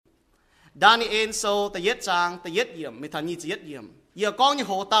Daniel so ta yết trang ta yết yểm mi thằng nhi chỉ yết yểm giờ con như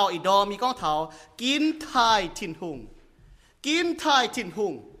hồ tàu ý đo mi con thảo kín thai thiên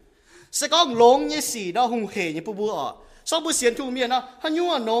hùng sẽ có lông như xì đó hùng hề như bùa bùa sau bữa xiên thu miền nó hắn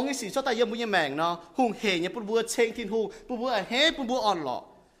nhua nông như xì cho ta yếm bùa như mèng nó hùng hề như bùa bùa chen thiên hùng bùa bùa hết bùa bùa on lọ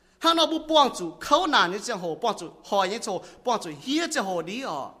hắn nó bùa buông chủ khâu nàn như chẳng hồ buông chủ hỏi như chỗ buông chủ hiết chẳng hồ đi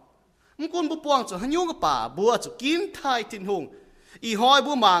quân bùa buông chủ hắn nhua cái bà bùa chủ kín thai thiên hùng ý hỏi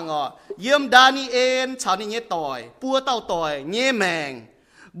bùa màng yếm Daniel chào ni nhé tỏi bùa tàu tỏi nhé mèng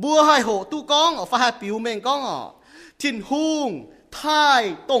bùa hai hồ tu con phải hai biểu mèng con thiên hùng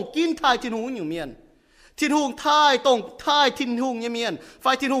thai tổng kín thai thiên hùng nhiều miền thiên hùng thai tổng thai thiên hùng nhiều miền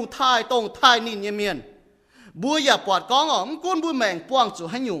phải thiên hùng thai tổng thai nín nhiều miền bùaอย่าปวดก้องquân bùa mèng buông chủ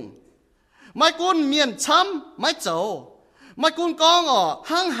ให้ยุ่งไม่quân miềnช้ำไม่เจ้าไม่quânก้อง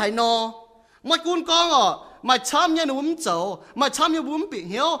hang hải nọไม่quânก้องไม่ช้ำเนี่ยหนุ่มเจ้าไม่ช้ำเนี่ยบุ้มปี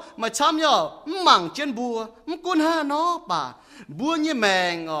เหี่ยวไม่ช้ำเนี่ยหมั่งเจนบัวไม่quânห้าเนาะป่าบัวเนี่ยแม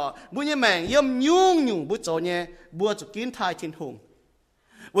งบัวเนี่ยแมงเยี่ยมยุ่งบัวเจ้าเนี่ยบัวจะกินทายทินหง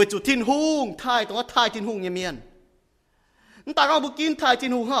เวจุทินหงทายตัวทายทินหงเนี่ยเมียนตาก็บัวกินทายทิ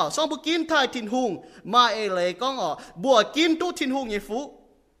นหงสองบัวกินทายทินหงมาเอเลยก็บัวกินตู้ทินหงเนี่ยฟุ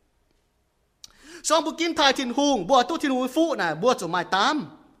สองบัวกินทายทินหงบัวตู้ทินหงฟุน่ะบัวจะไม่ตาม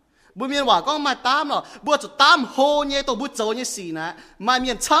บัวเมียนว่าก็มาตามเนาะบัวจะตามโฮเนี่ยตัวบัวเจ้าเนี่ยสีนะมาเมี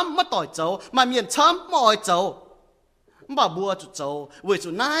ยนช้ำมาต่อยเจ้ามาเมียนช้ำมาอ่อยเจ้าบ่บัวจุดเจ้าเวจุ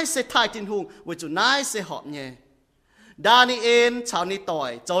นายเสทายทินหงเวจุนายเสหอบเนี่ยดานิเอ็นชาวนี้ต่อ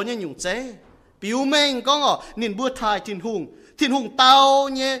ยเจ้าเนี่ยยุ่งเจ้ปิวเมงก็นินบัวทายทินหงเตา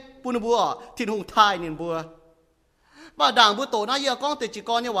เนี่ยปุนบัวทินหงทายนินบัวบ่ด่างบัวโตน่าเยอะก้องเตจิก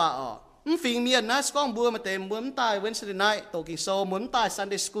รเนี่ยว่าฟิงเมียนนะสก้องบัวมาเต็มบัวมันตายเว้นสเดนไนโตกิโซเหมือนตายซัน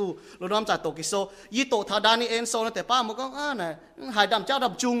เดย์สกูลเราน้อมจากโตกิโซยี่โตทาดานิเอ็นโซนะแต่ป้ามันก็น่ะหายดำเจ้าด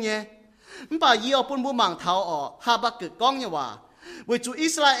ำจุงเนี่ยมันป่ายี่เอาปุ่นบัวหมั่งเท้าฮาบักเกิดก้องเนี่ยว่าเวจูอิ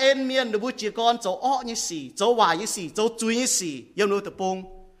สราเอลเมียนหรือบัวจีกรเจ้าเนี่ยสี่เจ้าว่าเนี่ยสี่เจ้าจุยเนี่ยสี่ยังนู้ตะปง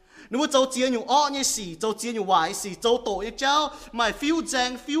หรือว่าเจ้าเจียอยู่เนี่ยสี่เจ้าเจียอยู่ว่าสี่เจ้าโตเนี่ยเจ้าไม่ฟิวแจง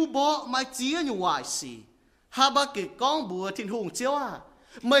ฟิวบ่ไม่เจียอยู่ว่าสี่ฮาบักเกิดก้องบัวทิ้งหงเจ้า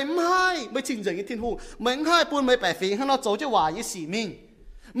ไม่จริงจังทิ้งหงไม่ให้ปุ่นไม่แปะฟิงข้างนอกเจ้าจะว่าเนี่ยสี่มิง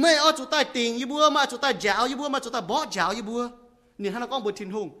ไม่เอาจุดใต้ติงยี่บัวมาจุดใต้เจ้ายี่บัวมาจุดใต้บ่เจ้ายี่บัวนี่ข้างนอกก้องบัวทิ้ง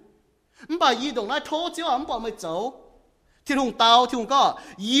หงมันป่ายี่ตรงนั้นโทษเจ้ามันป่าไม่เจ้าที่หงเตาที่หงก็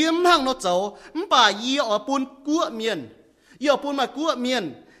ยิ้มห้างนกเจ้ามันป่ายี่เอาปูนกัวเมียนยี่เอาปูนมากัวเมียน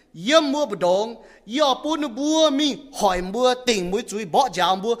เยี่ยมมัวบดงยี่เอาปูนบัวมีหอยบัวติ่งบัวจุยบ่อจา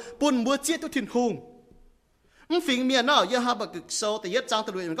วบัวปูนบัวเจี๊ยตุทิ้งหงมันฟิงเมียนเนาะยี่ห้าบักกึกโซแต่ยัดจางต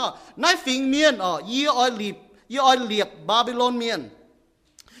ะลุยมันก็นายฟิงเมียนยี่เอาเหลียบบาบิโลนเมียน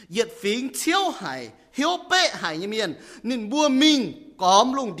ยัดฟิงเที่ยวหายเหี้ยวเป๊ะหายเมียนนินบัวมิงกอม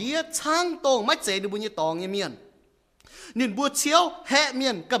ลงเดียช่างตรงไม่เจดูบุญยตองเมียนนินบัวเชียวแห่เมี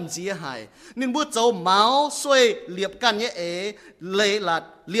ยนกำเจียหายนินบัวเจ้าเมาสวยเลียบกันเนี่ยเลหลัด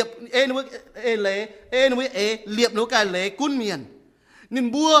เลียบนึกเลนึกเลียบนึกกันเลกุ้นเมียนนิน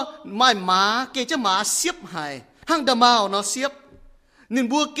บัวไม่หมาเกจะหมาเสียบหายห้างดามาวเนาะเสียบนิน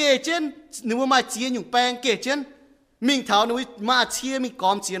บัวเกเจนนึกว่ามาเจียอยู่แปลงเกเจนมิงเท้านึกว่ามาเชียมีก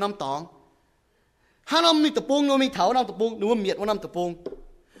อมเจียน้ำตองห้าน้ำมีตะปูงนึกว่ามีเท้าน้ำตะปูงนึกว่าเมียดว่าน้ำตะปูง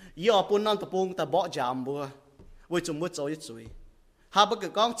ย่อปุ่นน้ำตะปูงแต่เบาะจามบัวไว้จุ่มบัวโจยจุยหาบักเกิ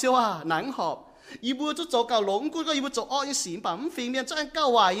ดกองเชื่อว่าหนังหอบอีบัวจะโจเก่าหลงกูก็อีบัวโจอ้อยี่สีป่ะมันฝีเมียนจะอันเก่า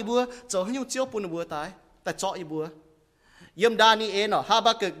ไหวอีบัวโจให้ยุ่งเชี่ยวปุ่นบัวตายแต่เจาะอีบัวเยี่ยมดานีเอ็นหา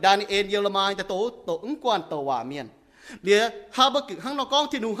บักเกิดดานีเอ็นเยอรมันแต่โตอึ้งกวนโตว่าเมียนเดี๋ยวหาบักเกิดข้างนอกกอง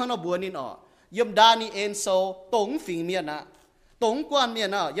ที่นุ่งข้างนอกบัวนี่เยี่ยมดานีเอ็นโซโตอึ้งฝีเมียนนะโตอึ้งกวนเมีย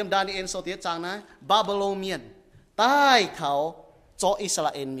นเยี่ยมดานีเอ็นโซเตียจังนะบาบิโลนเมียนใต้เขาเจาะอิสร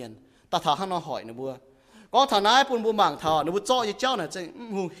าเอลเมียนแต่ถ้าข้างนอกหอยนะบัวก็ฐานะปุ่นบัวหมั่งทอนึกว่าโจ้ยเจ้าน่ะจะ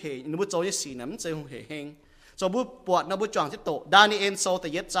หูเหนึกว่าโจ้ยสีน่ะมันจะหูเหงโจ้บัวปวดนึกว่าจางที่โตดานิเอ็นโซแต่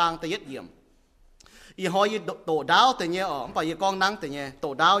ยัดจางแต่ยัดเยี่ยมอีหอยโตดาวแต่เนี่ยมันไปยี่กองนั่งแต่เนี่ยโต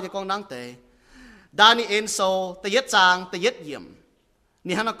ดาวยี่กองนั่งแต่ดานิเอ็นโซแต่ยัดจางแต่ยัดเยี่ยม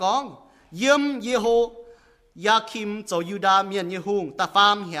นี่ฮันนักกองเยี่ยมเยโฮยาคิมโจยูดาเมียนเยหุงตาฟา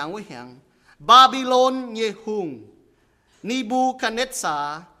มแหงไว้แหงบาบิโลนเยหุงนีบูคันเนตสา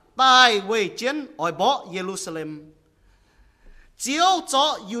ใต้เวเจนออยบ่เยรูซาเล็มเจียวเจา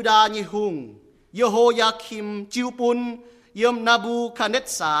ะยูดาเยหุงเยโฮยาคิมจิวปุนเยมนาบูคาเนต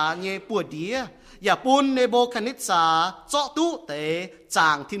สาเยปวดเดียอย่าปุนเนโบคาเนตสาเจาะตุเตจา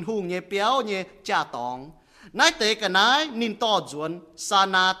งทินหุงเยเปียวเยจ่าตองนายเตกันนายนินต่อจวนซา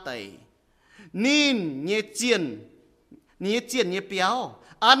นาเตนินเยเจียนเยเปียว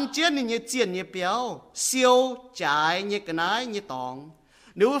อันเจียนเยเจียนเยเปียวเซียวจ่ายเยกันนายเยตอง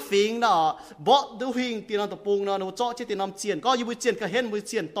nếu phiền nó bỏ nếu phiền tiền nó tập bùng nó nếu cho chết tiền năm chiên có như bữa chiên cả hết bữa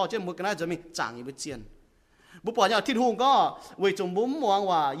chiên to trên một cái này rồi mình chẳng như bữa chiên bữa bỏ nhau thiên hùng có về trong bún muang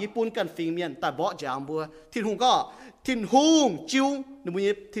hòaญี่ปุ่นกันphiền miềnแต่bỏ chẳng bữa thiên hùng có thiên hùng chiu nếu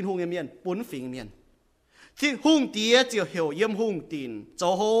bữa thiên hùng miền bún phiền miền thiên hùng tía chiều hiểu yếm hùng tiền cho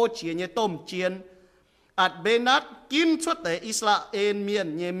hô chia như tôm chiên ạt bên nát kim xuất tại Israel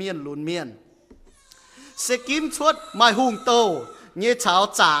miền như miền lùn miền sẽ kim xuất mai hùng tàu như cháo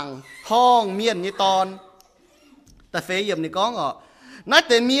chàng hong miền như tònแต่phê yếm này có ngọ nát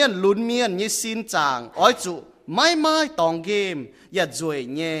tại miền lùn miền như xin chàng ỏi chủ mai mai tòng game ya rồi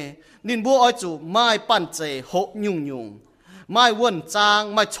nhé nên bố ỏi chủ mai pan chế hộ nhung nhung mai quân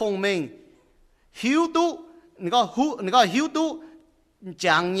trang mai thông minh hiếu tu người hiếu tu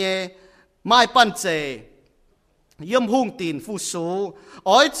chẳng nhé mai pan chế yếm hung tiền phu số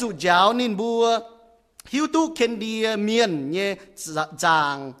ỏi chủ giáo nên bố hiếu tu khen đi miền nhé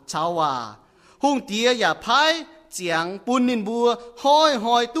chàng chào à hung tía ya phái chẳng bún nín bùa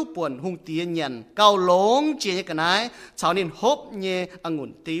hoi tu buồn hung tía nhận cao lống chia như cái này cháu nín hốp nhé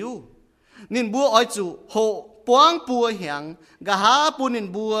ngủn tiêu nín bùa ỏi chủ hộ quang bùa hàng gà há bún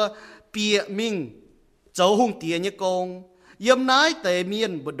nín bùa bịa mình cháu hung tía như công yếm nái tề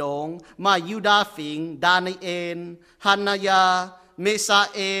miền bờ đông mà Yuda phình Daniel Hanaya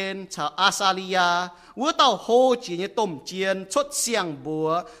Mesael chào Asalia vừa tàu hô chỉ như tôm chiên chốt xiang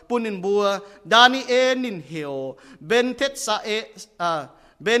bùa bún nín bùa Daniel nín hiểu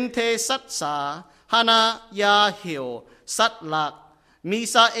bên thế sát xá Hanaya hiểu sát lạc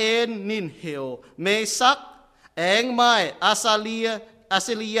Misael nín hiểu Mesak eng mai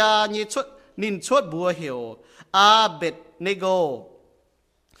Asalia như chốt nín chốt bùa hiểu Abednego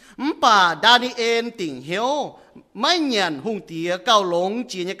bà Daniel tỉnh hiểu mai nhận hung tía cao lống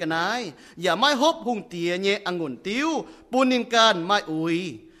chia như cái này và mai hốp hung tía nhé ngủn tiêu bún nín can mai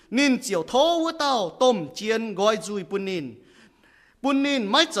ui nín chiều thô với tao tôm chiên gói dùi bún nín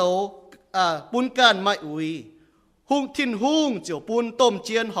mai dầu bún can mai ui hung thiên hung chiều bún tôm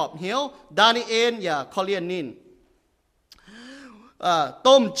chiên họp hiếu Daniel và Collier nín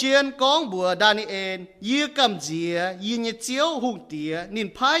tôm chiên con bùa Daniel yê cầm dìa yê nhé chiếu hung tía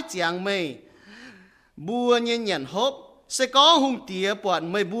nín phái chàng mây bùa nhé nhận hốp sẽ có hung tía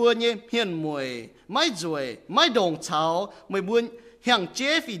bọn mày bùa nhé hiền mùi mai rồi mai đồng cháu mày bùa hàng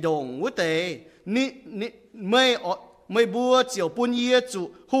chế phi đồng với tề mày bùa chiều bùn yê chủ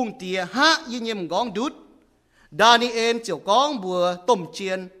hung tía hạ yê nhé mgong đút Daniel chiều con bùa tôm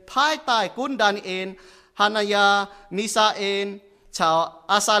chiên phái tài cún Daniel Hanaya Misael chào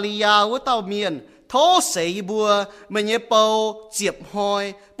Asalia với tàu miền thô sĩ bùa mình nhé bầu diệp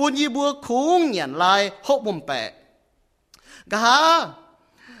hoi bùn y bùa khung nhận lại hốc bùm bẹ gà há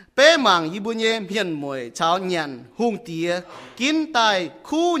bế mảng y bùa nhé miền mùi chào nhận hung tía kín tài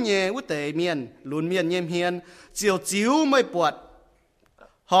khu nhé với tệ miền lùn miền nhé hiền chiều chiếu mới bọt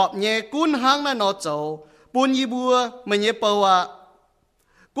họp nhé cún hăng là nó chầu bùn y bùa mình nhé bầu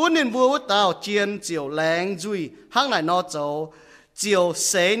cún nên bùa với tàu chiên chiều lén duy hăng lại nó chầu chiều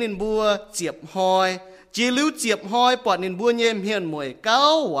xế nên bùa diệp hoi chỉ lưu diệp hoi bọn nên bùa nhem hiền mùi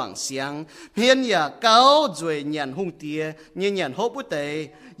cao hoàng xiang hiền ya cao rồi nhận hung tía như nhận hốp với tề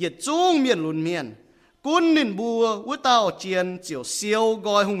yết trung miền lùn miền cún nên bùa với tao chiên chiều siêu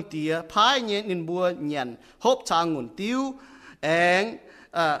gọi hung tía phái nhé nên bùa nhận hốp trang nguồn tiêu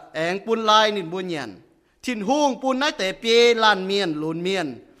eng bùn lai nên bùa nhận thiên hung bùn nái tề bê lan miền lùn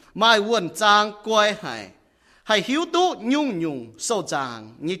miền mai quần trang quay hải hay hiếu tú nhung nhung sâu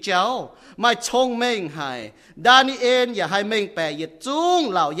chàng như cháu mai thông minh hay Daniel và hai mình bè yết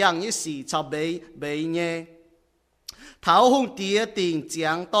trung lão yang như xì cháu bế nhé tháo hung tía tình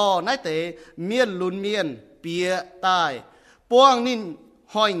giang to nái tế miền lùn miền bia tai buông nín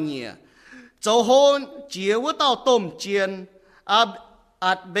hoi nhẹ cháu hôn chiếu với tao tôm chiên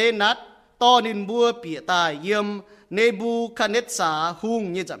ạt bê nát to nín bua bia tai yếm Nebuchadnezzar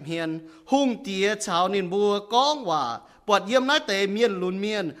hung như chậm hiền hung tía chào nín bùa con hòa bọt yếm nái tế miền lùn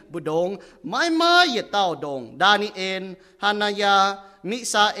miền bù đông mãi mãi yết tao đồng Daniel Hanaya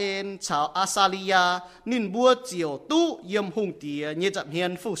Misael chào Asalia nín bùa chiều tu yếm hung tía như chậm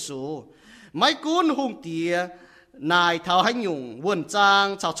hiền phụ số mãi cún hung tía nài thảo hành nhung vườn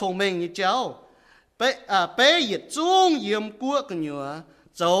trang chào thông minh như cháu bế yết trung yếm quốc nhựa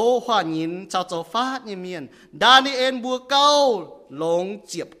dấu hoa nhìn chào dấu phát như miền Daniel bùa câu lông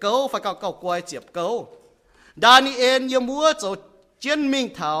diệp câu phải câu quay diệp câu Daniel yếm bùa dấu chiến minh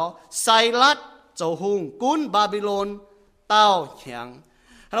thảo sai lát dấu hùng cún Babylon tao chẳng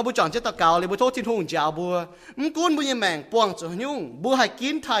เราบุจองเจ้าตะเกาเลยบุโทษทิ้งหงเจ้าบัวกุ้นบุญแมงปวงจุหยุ่งบัวให้กิ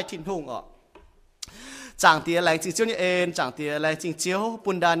นทายทิ้งหงอ่ะ chẳng tia lại chỉ chiếu như em chẳng tia lại chỉ chiếu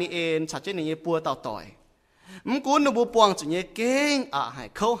bún đa như em chả chết như bùa tàu tỏi cuốn nó bùa buông chủ như kinh hải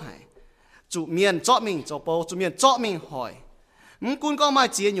khâu hải chủ miền chọ mình cho bầu chủ miền chọ mình hỏi cuốn có mai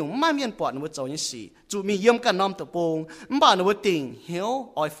chia nhung mai miền bọn nó cho như gì chủ mình yếm cả năm tập bông bà nó tình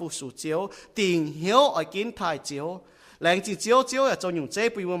hiếu ỏi phụ sủ chiếu tình hiếu ỏi kín thai chiếu làng chỉ chiếu chiếu là cho nhung chế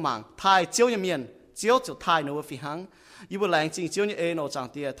bùi bùa mảng thai chiếu như miền chiếu cho thai nó phi hăng yêu bùa làng chỉ chiếu như em nó chẳng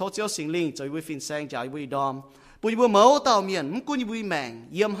tia thâu chiếu sinh linh cho bùi phìn sang cho bùi đom bùi bùa máu tàu miền cuốn như bùi mảng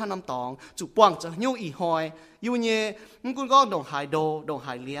yếm hai năm tòng chủ quăng cho nhung ý hỏi yêu nhé cuốn có đồng hải đồ đồng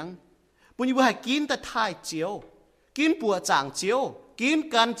hải liếng bùi như bùi hải kín ta thai chiếu kín bùa chẳng chiếu kín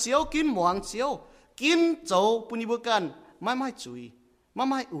can chiếu kín muang chiếu kín dấu bùi như bùa can mai mai chui mai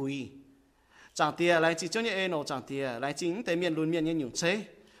mai ui chẳng tia lại chỉ cho như em nó chẳng tia lại chính tại miền luôn miền như nhung chế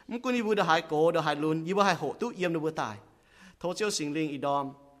cuốn như bùi đã hải cổ đã hải luôn như bùi hải hộ tu yếm được bùa tài thâu chiếu sinh linh ý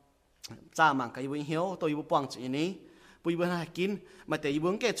đom cha mảng cái bùi hiếu tôi bùi quăng chuyện này bùi bùi hải kín mà tại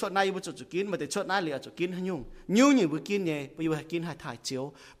bùi cái chốt này bùi chốt kín mà tại chốt này liền chốt kín hay nhung như bùi kín nhé bùi hải kín hải thải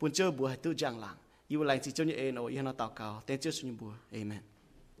chiếu bùi chơi bùi hải tu giang làng yêu lại chỉ cho như em nó yên nó tạo cao tên chưa suy bùa amen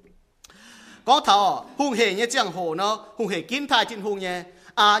có thảo hung hệ như giang hồ nó hung hệ kín thải trên hung nhé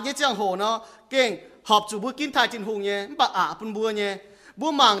như giang hồ nó keng họp chủ bùi kín thải trên hung nhé bà bùi bùa nhé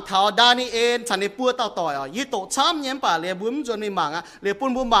bùa mảng thảo đa ni en chẳng để bùa tao tỏi y tổ chăm nhém bà lệ bùa chuẩn mi mảng lệ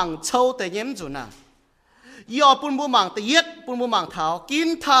bùa mảng châu để nhém chuẩn yo bùa mảng để yết bùa mảng thảo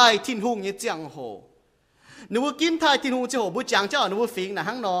kín thải trên hung như giang hồ nếu kín thai thiên hùng cho bố chẳng cho nếu phình là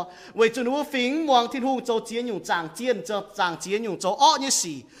hăng nó vậy cho nếu phình mong thiên hùng cho chiến nhung chẳng chiến cho chẳng chiến nhung cho ó như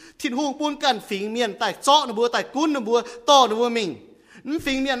xì thiên hùng buôn cần phình miền tại cho nó bố tại cún nó bố to nó bố mình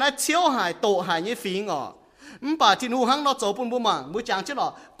phình miền nó chiếu hải tổ hải như phình bà thiên hùng hăng nó cho buôn bố mảng bố chẳng chứ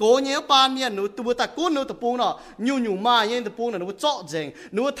nó cố nhớ ban miền nó từ bố tại cún nó từ buôn nó nhung mai như từ buôn nó bố cho dình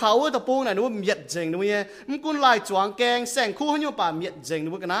nó tháo từ buôn này nó miệt dình nó như cún lại choáng keng sành khu như bà miệt dình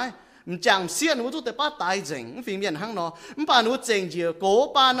nó bố cái này chẳng xiên nó chút để bắt tài dình phim miền hăng nó bà nó dình gì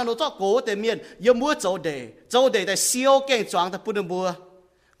cố ba nó cho cố để miền yêu mua dấu để tại siêu keng choáng tập bún bùa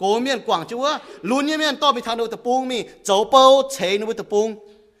cố miền quảng chú á luôn như miền to bị thằng đâu tập bún mi dấu bao chế nó tập bún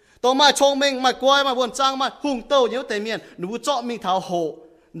to mà trông mình mà quay mà buồn trang mà hùng tàu nhớ tại miền nó cho mình thảo hộ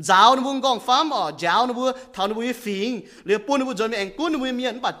giáo nó buông gong phám ở giáo nó buông thảo nó buông phình liền bún nó buông rồi miền cún nó buông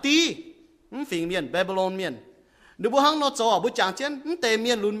miền bà ti phình miền Babylon miền nếu bố hăng nó cho bố chẳng chén tề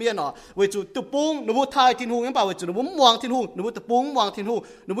miền luôn miền ở với chủ tập bung nếu bố thai thiên hùng em bảo với chủ nếu bố muang thiên hùng nếu bố tập bung muang thiên hùng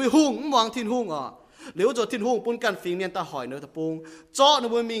nếu bố hùng muang thiên hùng ở nếu cho thiên hùng bún cần phình miền ta hỏi nếu tập bung cho nếu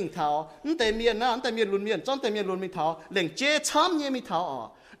bố mình tháo tề miền na tề miền luôn miền cho tề miền luôn mình tháo lệnh chế chám nhé mình tháo ở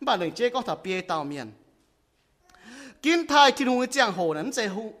bảo lệnh chế có thảo bia tàu miền kín thai thiên hùng cái giang hồนั้นใจ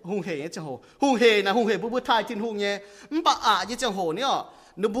hùng hệ cái giang hồ hùng hệ là hùng hệ bố thai thiên hùng nhé bảo cái giang hồเนี่ย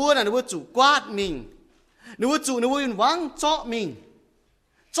nếu bố là nếu bố chủ quát mình nếu chủ nếu yên vắng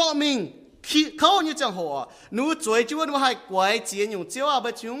cho mình khi khâu như chẳng hồ nếu chuối chú nếu hai quái chia nhung chiếu à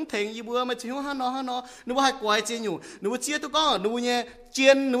bây chúng thành như bữa mà chúng hắn nó nếu hai quái chia nhung nếu chia tôi có nếu nhé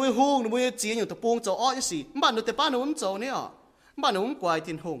chiên nếu hung nếu chia nhung tập buông cho ó như gì bạn nếu tập bạn nếu cho nè bạn nếu quái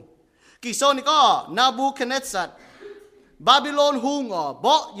thiên hùng kỳ sau này có Nebuchadnezzar Babylon hung ở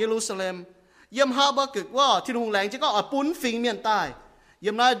bỏ Jerusalem yếm hạ bậc cựcว่าthiên hùng lạnh chỉ có ở bốn phình miền Tây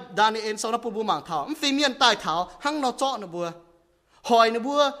yếm nay Daniel sau đó bùa mảng thảo phim miền Tây thảo hăng nó cho nó bùa hỏi nó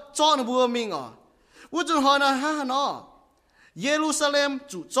bùa cho nó bùa mình à bùa chun hỏi nó ha nó Jerusalem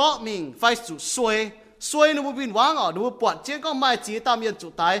chủ cho mình phải chủ xuôi nó bùa bin vắng à nó bùa bọt chế có mai chế tam miền chủ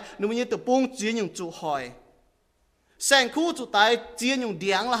tái nó bùa như từ bung chế những chủ hỏi sang khu chủ tái chế những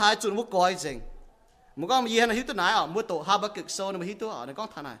điang là hai chủ nó bùa coi chừng một con gì hay là hít tôi nói à bùa tổ ha bậc cực sâu nó hít tôi à nó con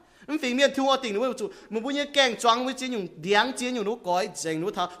thằng này phim miền thua tình nó chủ một bữa như keng choáng với chế nhung điang chế nhung nó gói dành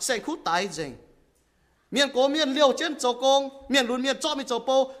nó tháo sẽ khút tái dành miền cố miền liều trên châu công miền luôn miền cho mình châu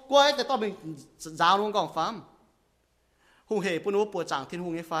po quayแต่ตอนmình giáo nó còn phám hùng hệ bữa nó bùa chẳng thiên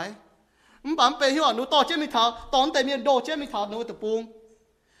hùng ấy phái bám pe hiểu nó to trên mình tháo tónแต่miền đồ trên mình tháo nó tập buông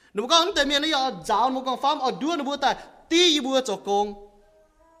nó cóแต่miền nó giáo nó còn phám ở đua nó bùa tại ti bùa châu công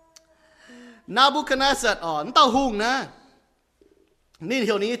Nebuchadnezzar nó tao hùng nè nên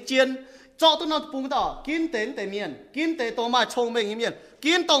hiểu này chiên cho tôi nó bung tỏ kín tên tại miền kín tế tổ mà trông mình như miền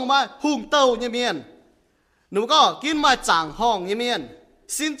kín tổng mà hùng tàu như miền nếu có kín mà chẳng hong như miền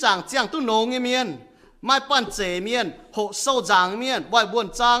xin chẳng chẳng tu nông như miền mai pan chế miền hộ sâu giang miền vài buồn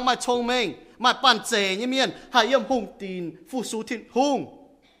trang mai trông mình mai pan chế như miền hải yếm hùng tin phụ su thịt hùng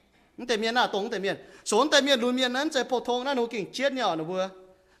tại miền nào tổng tại miền số tại miền luôn miềnนั้นใจphổ thôngนะหนูเก่งเจี๊ยดเนี่ยหนูเบื่อ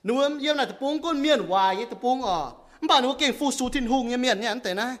หนูเยี่ยมน่ะตะปุ้งก้นเมียนวายตะปุ้งอ๋อบ้านหนูเก่งฟูซูทินหุงเมียนเนี่ยอันแ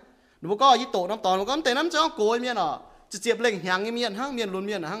ต่นะหนูก็ยี่โตน้ำตอนหนูก็อันแต่น้ำจะเอาโกยเมียนอ๋อจะเจ็บเล่งหางเมียนหั่งเมียนลุนเ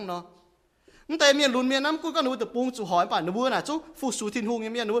มียนหั่งเนาะ แต่เมียนลุนเมียนน้ำกูก็นึกแต่ปุงจู่หอยป่านนึกว่าน่ะจู่ฟูสูทินหู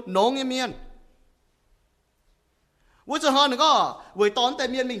เมียนนึกว่าน้องเมียนว่าจะหอนึกก็เว้ยตอนแต่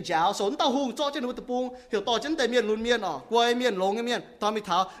เมียนมิงเจ้าสนเต้าหูจ่อจะนึกแต่ปุงเหี่ยวต่อจันแต่เมียนลุนเมียนอ๋อกวยเมียนลงเมียนตอนมีเ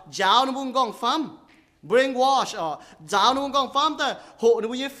ท้าเจ้านึกว่าก้องฟัม brain wash อ๋อเจ้านึกว่าก้องฟัมแต่โหนึก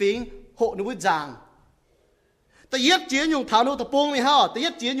ว่ายี่ฟิงโหนึกว่าจางแต่ยัดเจียนอยู่เท้านึกแต่ปุงไม่ฮะแต่ยั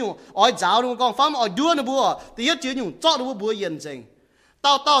ดเจียนอยู่อ๋อเจ้านึกว่าก้องฟัมอ๋อด้วนนึกว่าแต่ยัดเจียนอยู่จ่อนึกว่าบัวเย็นจริง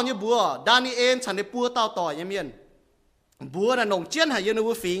tao như bùa Daniel chẳng để bùa tao tỏi như miền bùa là nồng chiên hay như nó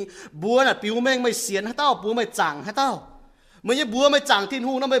phình bùa là piu mênh mày xiên hay tao bùa mày chẳng hay tao mấy như bùa mày chẳng thiên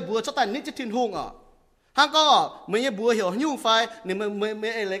hung nó mày bùa cho tài nít cho thiên hung à hang có mấy như bùa hiểu nhung phai nên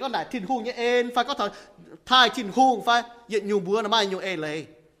mày lấy con đại thiên hung như en phai có thai thiên hung phai hiện nhiều bùa là mai nhiều lấy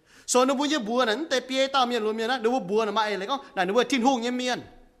số nó bùa như bùa này tê pie tao miền luôn miền đó nó bùa là mai lấy có đại nó bùa thiên hung như miền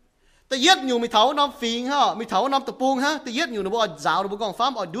แต่ยัดอยู่มีเท้าน้ำฟิงฮะมีเท้าน้ำตะปูงฮะแต่ยัดอยู่ในบัวจาวในบัวกองฟ้า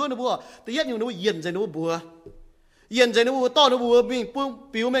อ่อนด้วนในบัวแต่ยัดอยู่ในบัวเย็นใจในบัวเย็นใจในบัวต้อในบัวมีปุ้ง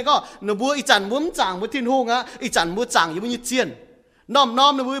ปิวแม่ก็ในบัวอีจันบัวจังบัวทิ้นหงฮะอีจันบัวจังอยู่บัวยี่เจียนน้อ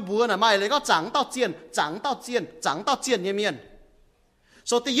มในบัวน่ะไม่เลยก็จังเต้าเจียนจังเต้าเจียนจังเต้าเจียนเมียนโ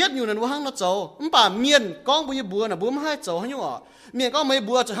ซแต่ยัดอยู่ในบัวห้างน่ะโจป่าเมียนก้องบัวยี่บัวน่ะบัวไม่ให้โจให้ยังอ่ะเมียนก็ไม่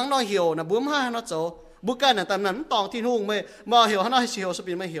บัวจะห้างน้อยเหี่ยวน่ะบัวไม่ให้น่ะโจบัวกันน่ะแต่นั้นตองทิ้นหงไม่มาเหี่ยวห้างน้อยเหี่ยวส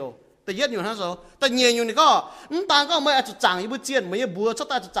ปินไม่เหี่ยวแต่ยัดอยู่นะโซแต่เงียอยู่นี่ก็ต่างก็ไม่อาจจะจังยี่บุเจียนไม่ยบัวชอบ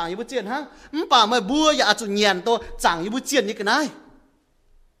ตาจะจังยี่บุเจียนฮะป่าไม่บัวอย่าอาจจะเงียนตัวจังยี่บุเจียนนี่กันได้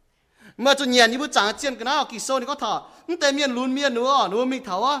เมื่อจะเงียนยี่บุจังเจียนกันได้กี่โซนี่ก็ถอดแต่เมียนลุ้นเมียนหนูมีเถ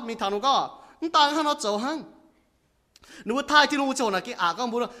าหนูก็ต่างข้างนอกโจฮังหนูท้ายที่หนูโจน่ะกี่ก็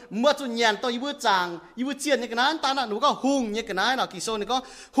บัวเมื่อจะเงียนตัวยี่บุจังยี่บุเจียนนี่กันนั้นต่างน่ะหนูก็หุ่งนี่กันได้น่ะกี่โซนี่ก็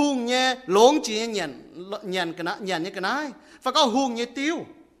หุ่งเนี่ยหลงจีเงียนกันนะเงียนนี่กันได้ฝากก็หุ่งเนี่ยติ้ว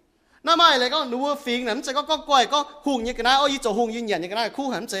น้าไม่เลยก็หนูว่าฟิงเนี่ยมันจะก็กวยก็หุ่งยังกันนะอ้อยจะหุ่งยืนยันยังกันนะคู่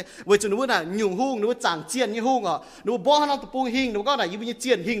หันจะเวจุหนูว่าน่ะหยุ่งหุ่งหนูว่าจางเจียนยี่หุ่งอ่ะหนูบ้าให้เราตะปูหิงหนูก็น่ะยี่บุญเจี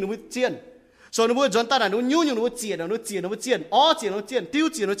ยนหิงหนูว่าเจียนส่วนหนูว่าจนตาน่ะหนูยุ่งหนูว่าเจียนหนูว่าเจียนอ๋อเจียนหนูเจียนติ้ว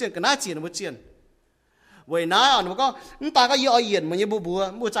เจียนหนูเจียนกันนะเจียนหนูว่าเจียนเว้ยน้าหนูก็ตาก็ยี่อ้อยเย็นมันยี่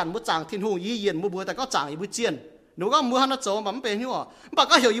บัวจันบัวจางทิ้งหุ่งยี่เย็นบัวแต่ก็จางยี่บุญเจียนหนูก็มัวให้เราโจมันเป็นที่ว่าปาก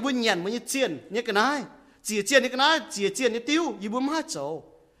ก็เหี่ยวยี่บุญเย็นมันยี่เจียนยี่กันนะเจียนนี่กันนะเจียนนี่ติ้วยี่บุญมาโจ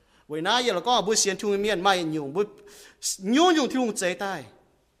เวน่าเยอะก็บุเสียนทุ่งเมียนไม่ยุ่งบุยุ่งที่ลุงเจตาย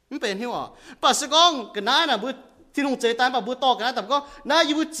มันเป็นที่ว่าปัสกองกันน้าน่ะบุที่ลุงเจตายปับุต่อกันนะแต่ก็น้าอ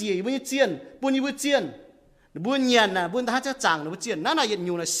ยู่บุเจียบุเจียนบุญอยู่บุเจียนบุญเงียนน่ะบุญท่าจะจังน่ะบุเจียนน้าน่ะยันอ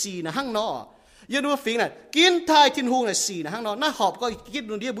ยู่น่ะสีน่ะห้างนอยันดูฟิงน่ะกินทายทิ้งหูน่ะสีน่ะห้างนอน้าหอบก็กิน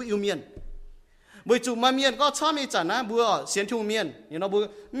ดูเดียบุอยู่เมียนบุจุมาเมียนก็ชอบมีจันนะบัวเสียนทุ่งเมียนอย่างเราบุ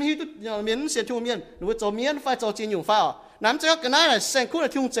มีทุกเมียนเสียนทุ่งเมียนหรือว่าโจเมียนไฟโจจีนอยู่ไฟน้ำจะก็กันได้น่ะเส้นคู่น่ะ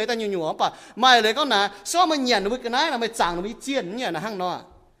ทุ่งใจแต่อยู่ป่ะไม่เลยก็น่ะซ้อมมันเหยียนหนูกันได้น่ะไม่จางหนูไม่เจียนเนี่ยน่ะห้างนอ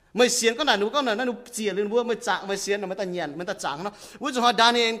ไม่เสียนก็น่ะหนูก็น่ะนั่นหนูเจียนหรือว่าไม่จางไม่เสียนน่ะไม่ตะเหยียนไม่ตะจางเนาะว่าจะหาดา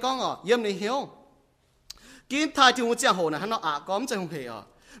นเองก็เยี่ยมในเหี้ยวกินทายที่หูเจียโหน่ะห้างนอก็ไม่ใจหงเหรอ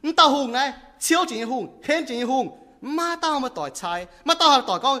มันตาหงไงเชี่ยวจริงหงเห็นจริงหงมาเต้ามาต่อยชายมาเต้า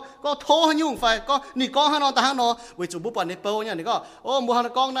ต่อยก็โทให้ยุ่งไฟก็นี่ก้องห้างนอแต่ห้างนอไว้จุบุปผาในเปลเนี่ยนี่ก็โอ้บัวห้างน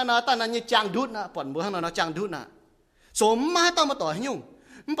อก้องนั่นนะแต่นั่นยังจางดุดนะปนบัวห้างนอจางดุดนะสมมาต้องมาต่อให้ยุ่ง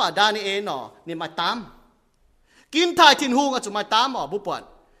มันป่าดานี่เองเนาะนี่มาตามกินทายทิ้งหูก็จะมาตามอ๋อบุปผา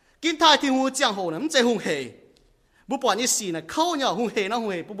กินทายทิ้งหูเจียงโหนะมันใจหงเหบุปผานี่สีนะเข้าเนี่ยหงเหนะหง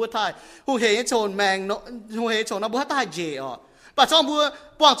เหบุปผาไทยหงเหนี่โจนแมงเนาะหงเหโจนนะบุปผาไทยเจอ๋อป่าจ้องบัว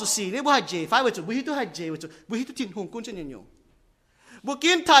ป้องจุดสีนี่บุปผาเจไฟไว้จุดบุหิตุไทยเจไว้จุดบุหิตุทิ้งหงกุ้งจะเนี่ยอยู่บุ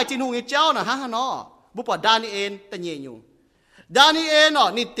กินทายทิ้งหูนี่เจ้านะฮะเนาะบุปผาดานี่เองแต่เนี่ยอยู่ดานี่เองเนาะ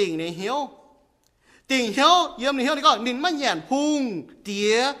นี่ติ่งในเหี้ยวติ่งเหี้ยวเยี่ยมในเหี้ยวนี่ก็นินมันแย่นพุงเตี๋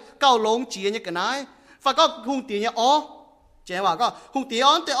ยเก้าลงเจียเนี่ยกันนายฝากก็พุงเตี๋ยเนี่ยอ๋อเจ้าว่าก็พุงเตี๋ย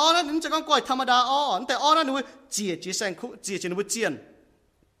อ๋อแต่อ๋อนั้นจะก็ก่อยธรรมดาอ๋อแต่อ๋อนั้นหนูเจียจีแสงคุเจียจีนวเจียน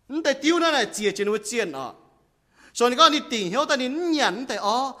แต่ติ้วนั่นแหละเจียจีนวเจียนอ๋อส่วนนี้ก็นี่ติ่งเหี้ยวแต่นินหยันแต่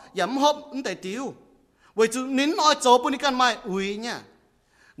อ๋อหยำฮบแต่ติ้วไว้จุนินอ๋อโจปุ่นกันไม่อุ้ยเนี่ย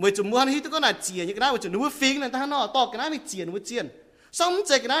ไว้จุมัวนี่ตัวก็น่าเจียเนี่ยกันได้ไว้จุหนูฟิงนั่นท่านอ๋อต่อกันได้ไม่เจียนวเจียนซ้ำใจ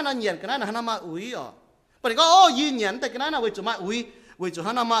กันได้นั่นหยันกันได้นะฮะมาอุ้ยอ๋อปนก็โอ้ยืนยันแต่กันนั้นนะเวจุมาอุ้ยเวจุ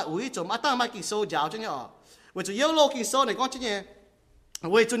ฮันนามาอุ้ยจุมาตั้งมากินโซยาวจังเนี่ยเวจุเยลโลกินโซเนี่ยก็จังเนี่ย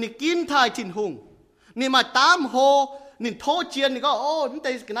เวจุนี่กินทายทิ้งหงนี่มาตามโฮนี่โทเจียนนี่ก็โอ้นี่แต่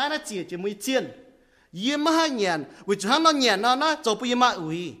กันนั้นนะเจียไม่เจียนยี่มาให้ยันเวจุฮันนายันนะจุไปยี่มา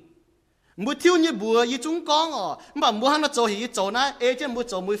อุ้ยมือเที่ยวยี่บัวยี่จุงกองอ๋อบ่มือฮันนาจุยี่จุนะเอเจนมือ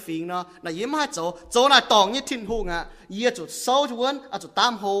จุมือฟิงเนาะน่ะยี่มาจุน่ะตองยี่ทิ้งหงอ่ะยี่จุโซจวนอ่ะจุตา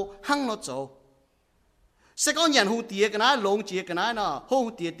มโฮหั่งเนาะจุsẽ có nhận hung tiệt cái này lồng tiệt cái này nó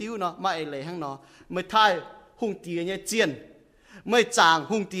hung tiệt tiêu nó mà ai lấy hăng nó mới thay hung tiệt nhé chiên mới chàng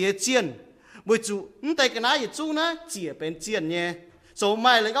hung tiệt chiên với chủ tay cái này chủ nó chỉ bên chiên nhé số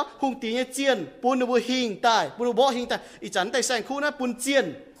mai lại có hung tí nhé chiên bún nó bùi hình tài bún nó bỏ hình tài ý chắn tay sang khu nó bún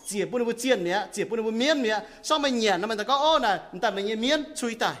chiên chỉ bún nó bùi chiên nhé chỉ bún nó bùi miên nhé sau mình nhện nó mình ta có ô này mình ta mình nhện miên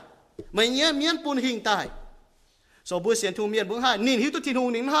chui tài mình nhện miên bún hình tài số bùi xiên thu miên bùi hai nhìn hiếu tôi thiên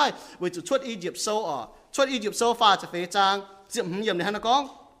hùng nín hai với chủ chuột Egypt sâu ở chuột Egypt sâu phaจะ phê trang diệm hiểm này nó có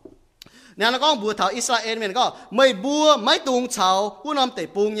nè nó có bùa thảo Israel miền có mấy bùa mấy tung chảo bùa nằm tẩy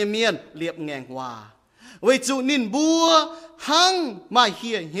bùn như miền liệp ngàn hòa với chủ nín bùa hăng mà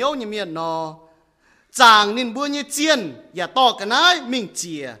hiếu như miền nó chàng nín bùa như chiênอย่าต่อกันนะmình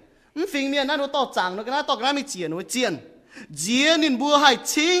chia phình miền nóต่อchàng nó cái nóต่อกันนะmình chia nó chiên chia nín bùa hay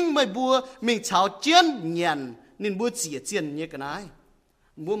chính mấy bùa mình chảo chiên nhàn nín bùa chia chiên như cái này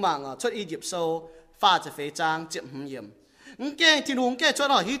bùa mảng xuất Egypt sâu phaจะ phê trang diệm hiểm cái thiên hùng cái cho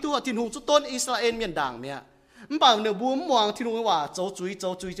nó hít tu thiên hùng chút tôn Israel miền đảng mẹ bảo nếu bùa mong thiên hùngว่าchâu chuối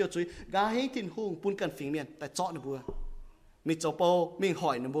châu chuối gà hay thiên hùng bún cần phình miền tại chọn được bùa mình châu po mình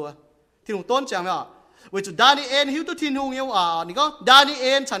hỏi được bùa thiên hùng tôn chẳng mẹ với chủ Daniel hít tu thiên hùng yêu nị có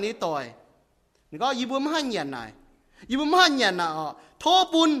Daniel chẳng ní tỏi nị có y bùa hai nhện này y bùa hai nhện nào thô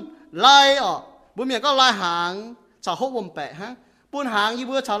bún lai bùa miền có lai hàng chảo hốc vôm bẹ ha bún hàng y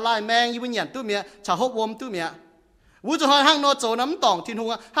bùa chảo lai mèng y bùa nhện tu miền chảo hốc vôm tu miền vũ trụ hai hang nó chỗ nắm tòng thiên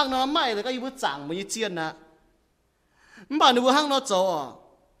hùng hang nó mày là cái vũ chẳng mới chiên nè bảo nếu hang nó chỗ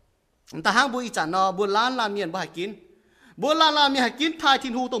ta hang bùi chả nó bùi lan miền bùi lan miền hải kín thay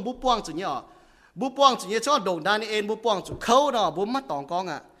thiên hùng tông bùi quang chủ nhỉ cho đồng Daniel bùi quang chủ khâu nó bùi mắt tòng con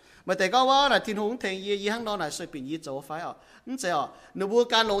mà tại cóว่าlà thiên hùng thành gì hang nó là soi biển gì chỗ phải sẽ nếu bùi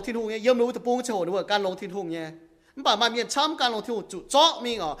can lồng thiên hùng nhỉ yếm nếu bùi buông chỗ nếu bùi can lồng thiên hùng nhỉ bảo mà miền chăm can lồng thiên hùng chủ chó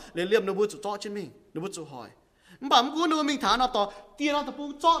mình để liềm nếu bùi chủ chó trên mình nếu bùi chủ hỏi bảo mình cứ mình thả nó to tiền nó tập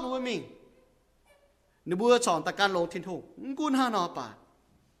bung chọn nó mình nếu bữa chọn ta can lồng thiên hùng cứ ha nó bà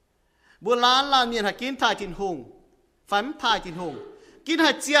bữa lá là miền hạt kín thai thiên hùng phán thai thiên hùng kín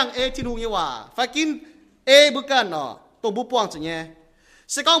hạt chiang thiên hùng như hòa phải kín bữa can nó tổ bữa buông chừng nhé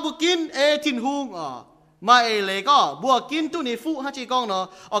sẽ con bữa kín thiên hùng mà lấy có bữa kín tu nị phụ ha chỉ con nó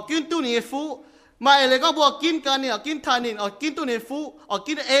kín tu nị phụ mà lấy có bữa kín can nị kín thai nị kín tu nị phụ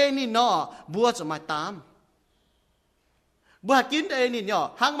kín nị nó bữa cho mai tám bữa kín đây nè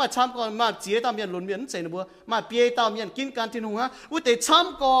nhỏ hang mà chăm còn mà chia tao miền luồn miền xây nó bữa mà bia tao miền kín can thiên hùng ha bữa để chăm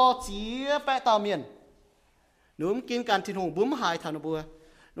có chia bẹ tao miền nếu kín can thiên hùng bữa mà hai thằng nó bữa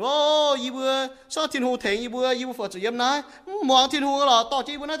ô y bữa sao thiên hùng thấy y bữa phật chủ yếm nói mong thiên hùng là tao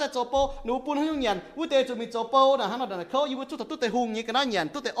chỉ bữa nay ta chụp po nếu bún hung nhàn bữa để chụp mình chụp po là hắn nó là khâu y bữa chút để hung như cái nó nhàn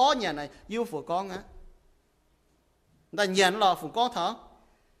chút để ó nhàn này y phật con á ta nhàn là phật con thở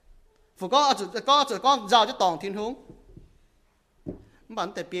phật con giao cho toàn thiên hùng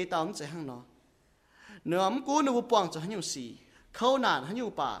bản tại bia tao sẽ hang nó nếu cú nếu buông cho hắn nhiều xì khâu nàn hắn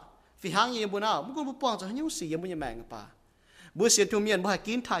nhiều bà vì hang gì buồn nào cú buông cho hắn nhiều xìยังไม่แม่งbà bữa xiên thu miên bữa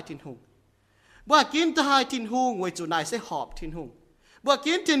kín thai thiên hùng bữa kín thai thiên hùng người chủ này sẽ họp thiên hùng bữa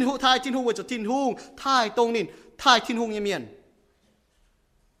kín thiên hùng thai thiên hùng người chủ thiên hùng thai tông nín thai thiên hùngยังmiên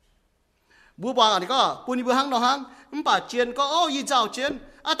bữa bang này có bữa bữa hang nó hang bà chiến có ô y giàu chiến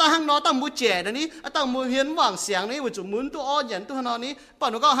ta hang nó ta mua trẻ đấy ní ta mua hiến vàng sáng ní với chủ muốn tôi o nhận tôi nó ní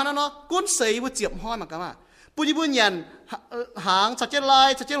bảo nó có hắn nó cuốn sấy với chiếm hoi mà cả mà bữa nhận hàng chặt chết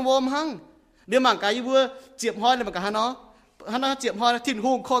lai chặt chết vôm hang nếu mà cái bữa chiếm hoi là mà cả hắn nó chiếm hoi thìn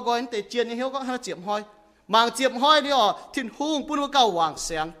hùng coi coi để chiến như hiếu có hắn chiếm hoi màng chiếm hoi đi thìn hùng bữa cao vàng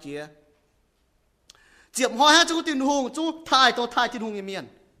sáng kia chiếm hoi ha chú thìn hùng chú thai thìn hùng như miền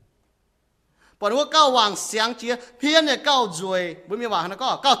bọn nó cao vàng sáng chia phiên này cao rồi bữa mi bảo nó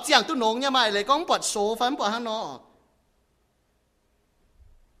có cao chiang tu nông nha mày lấy con bọn số phán bọn hắn nó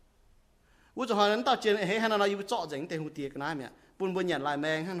u cho hắn tao chuyện ấy hắn nó yêu chọ dính tiền hụt tiền cái này mẹ buồn buồn nhận lại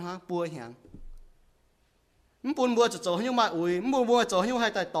mèng hắn ha bua hàng buồn buồn cho nhưng mà ui buồn cho nhưng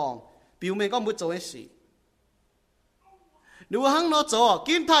hai tài tòng biểu mình có muốn cho cái gì nếu hắn nó cho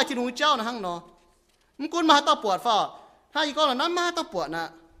kim thai thì đúng cháu là hắn nó con mà tao bọt phà hai con là nó mà tao bọt nè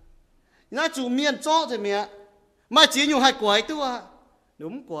nó chủ miền cho rồi mẹ mà chỉ nhiều hai quái tua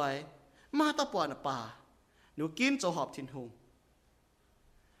đúng quái mà tao bỏ là bà nếu kín cho họp thiên hùng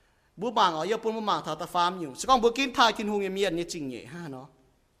bố bàng ở yêu bố màng thảo ta phàm nhiều sẽ con bố kín thai thiên hùng miền như trình nhẹ ha nó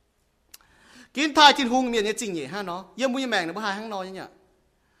kín thai thiên hùng miền như trình nhẹ ha nó yêu mũi mèng nó bố hai hang nó như nhỉ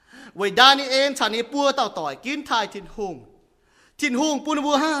vậy Daniel chả này bua tao tỏi kín thai thiên hùng bua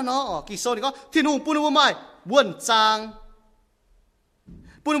bua ha nó kỳ sâu này có thiên hùng bua mai buồn trang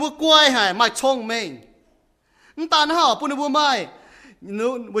bún bún quay hải mai chong mình ta nó hả bún bún mai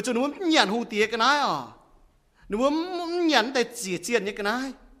nếu bữa cho nó nhảy hung tía cái này nếu muốn nhảy để chỉ chiên như cái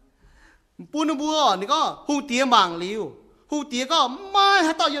này bún bún này có hung tía màng liu hung tía có mai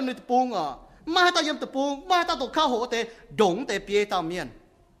hay tao yên được bún mà ta yếm tập buông mà ta tổ khao hộ tê đống tê bia tao miền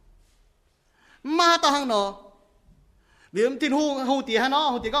mà ta hăng nó liếm tin hung tía hắn nó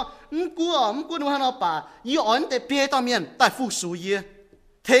hung tía có cua nó hắn nó bà y ổn tê bia tao miền tại phụ số ye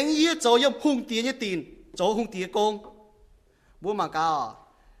thèn ye cho yếm hung tía như tin cho hung tía công bố mà cao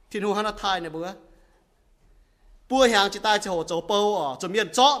tin hung hắn nó thay này bữa hàng chỉ ta cho cho bao cho miền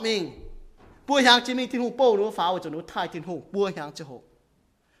chó mình bữa hàng chỉ mình tin hung bao nó phá cho nó thay tin hung bữa hàng cho hộ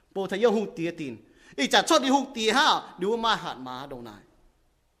bố thấy yêu hung tía tin ý chả cho đi hung tía ha nếu mà hạt má đâu này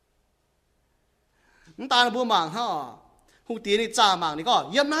chúng ta là bữa mảng ha hung tía này trả mảng này có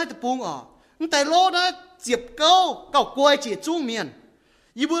yếm nái tập buông tại lô đó diệp câu cậu quay chỉ chung miền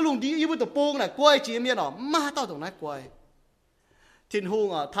y bữa lùng đi y bữa tập buông này quay chỉ miền mà tao đồng này quay thiên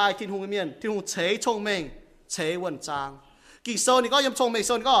hung thay thiên hung miền thiên hung chế thông minh chế vận trang kỳ sâu này có yếm thông minh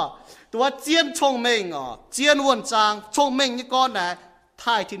sâu này cóตัวเจียนชงเมงเจียนวนจางชงเมงนี่ก้อนนะ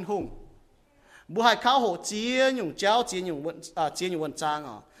ท้ายทิ้งหุ่งบุหายข้าวโหเจียนอยู่เจ้าเจียนอยู่วนจาง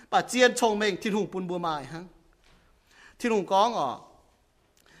ป่าเจียนชงเมงทิ้งหุ่งปุ่นบัวไม้ฮะทิ้งหุ่งก้อง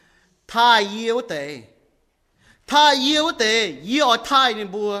ท้ายเยี่ยวเตะยี่อ้อยท้ายนี่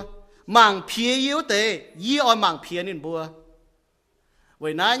บัวหมั่งเพียเยี่ยวเตะยี่อ้อยหมั่งเพียนี่บัวเว้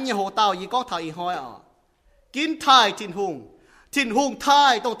ยนั้นยี่โหเต่ายี่ก้องท้ายอีห้อยกินท้ายทิ้งหุ่งท้า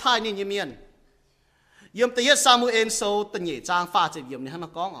ยต้องท้ายนี่ยี่เมียนยมแต่ยซามูเอลโซตันเหยจางฟ้าจะยมนี่ฮะนั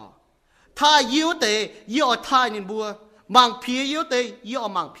กก้องท้ายยิ้วเตยยี่อท้ายนี่บัวมังเพียยิ้วเตยยี่อ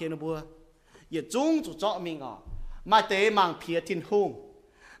มังเพียนบัวอย่าจุ้งจุจ่อมิงมาเตยมังเพียทินหุ่ง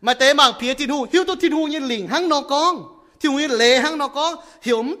มาเตยมังเพียทินหุ่งหิวตัวทินหุ่งยี่หลิงหังนอกก้องทินหุ่งยี่เล่หังนอกก้อง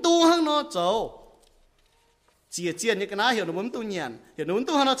หิวมตู้หังนอโจเจียนี่กันนะหิวหนุ่มตู้เนียนหิวหนุ่ม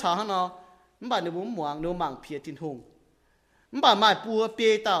ตู้หังนอชาหังนอมันบ่าหนุ่มหมวงหนุ่มมังเพียทินหุ่งมันบ่าไม้ปัวเปี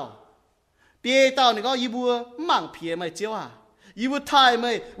ยเต่านี่ก็ยีบัวมั่งเพียไม่เจ้ายีบัวไทยไ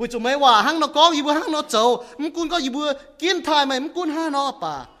ม่วัวจุไม่ว่าหังนกองยีบัวหังนกโจมันกุนก็ยีบัวกินไทยไม่มันกุนห้านอกป่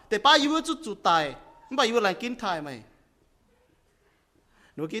าแต่ป้ายีบัวจุตายมันป้ายีบัวอะไรกินไทยไม่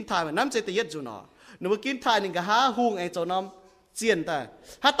หนูกินไทยไม่น้ำใจแต่ยัดจุนหนูกินไทยนี่ก็หาหุงไอ้เจ้าน้ำเจียนแต่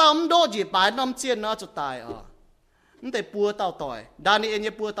ถ้าตอมโดจีปลายน้ำเจียนจุตายมันแต่ปัวเต่าต่อยดานี่เองเ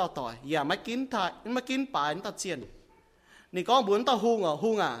นี่ยปัวเต่าต่อยอย่ามากินไทยมากินปลายนี่ตัดเจียนนี่ก็บุญเต่า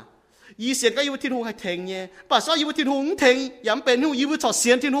หุง以前個要天空係停嘅，把所以要天空唔停，飲病空要坐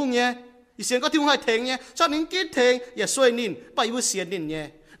線天空嘅，以前個天空係停嘅，所以你幾停也衰年，把要線年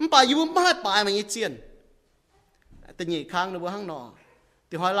嘅，唔把要乜擺咪一箭，แต่ยี่ครั้งในบัวข้างนอ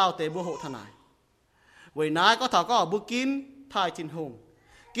ที่หอยเล่าเตะบัวโหทนายวันนั้นก็ถอก็บัวกินทายทินหง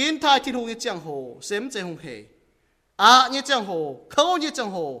กินทายทินหงยี่เจียงโหเสมเจหงเหยี่เจียงโหเขายี่เจียง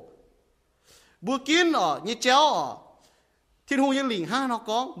โหบัวกินยี่เจ้าthiên hùngยังหลิงห้าnó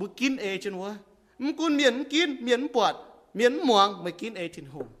có bữa kín ê chân hoa cún miền kín miền bọt miền muang mới kín ê thiên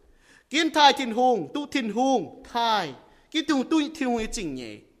hùng kín thai thiên hùng tu thiên hùng thai kín tu thiên hùng chỉnh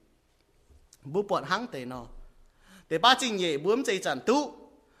nhẹ bữa bọt hăng tề nó để ba chỉnh nhẹ bữa chạy chản tu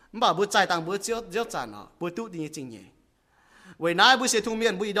bảo bữa chạy tăng bữa chiếu chản nó bữa tu đi chỉnh nhẹ vậy nãy bữa xe thùng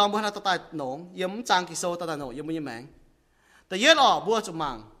miền bữa đom bữa nó tay nóng yếm trang kỳ sâu tay nóng yếm bữa yếm mángแต่เยอะbữa chụp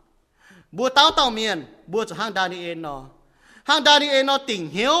mảng bữa tao miền bữa chụp hang đa đi ên nó hàng đa đi nó tỉnh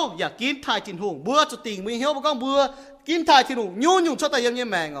hiếuอย่ากินทายทินหงบัวจะติ่งมีเหี้ยวบ่ก้องบัวกินทายทินหงยุ่งชดแต่ยัง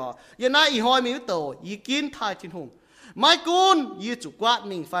แมงยันน่าอีหอยมีโตยีกินทายทินหงไม้กุนยีจุกวาด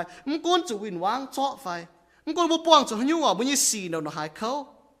มิงไฟมึงกุนจุวินวางเจาะไฟมึงกุนบ่ป้องจุยุ่งมึงยี่สีเนาะหายเขา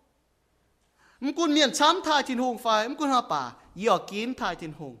มึงกุนเมียนช้ำทายทินหงไฟมึงกุนหาป่ายีอกินทายทิ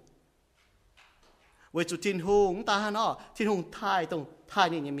นหงเวจุทินหงตาฮะเนาะทินหงทายตรงทาย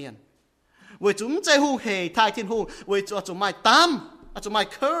นี่ยังเมียน为chúngใจhùng hề thay thiên hùng为chúng mai tam chúng mai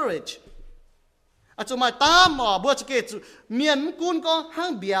courage chúng mai tam bữa chỉ kể miền cún có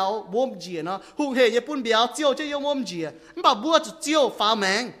hang béo bom gì nó hùng hề như bún béo chiêu chứ yêu bom gì bảo bữa chỉ chiêu phá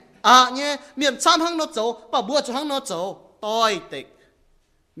mèn nhé miền chăm hang nó走bảo bữa chỉ hang nó走toi tịch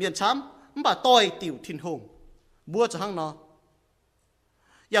miền chăm bảo toi tiểu thiên hùng bữa chỉ hang nó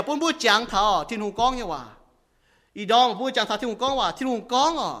อย่าbún bữa giảng thảo thiên hùng con như vậyอีดองบวยจังทาที่หงก้องว่าที่หงก้อ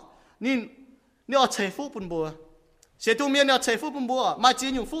งนี่เอาเชฟูปุ่นบัวเชตูเมียเนี่ยเชฟูปุ่นบัวมาจี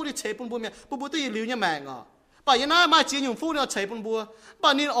นอยู่ฟูที่เชปุ่นบัวเมียปุ่นบัวตัวเหลียวเนี่ยแมงป่ะยันน่ามาจีนอยู่ฟูเนี่ยเชปุ่นบัวป่ะ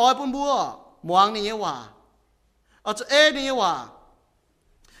นี่อ้อยปุ่นบัวหมวงนี่เนี่ยว่าเอาจะนี่เนี่ยว่า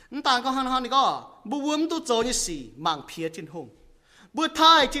นั่นต่างก็ฮันนี่ก็บัวมันตัวโจนี่สิมังเพียจินหงบัวไท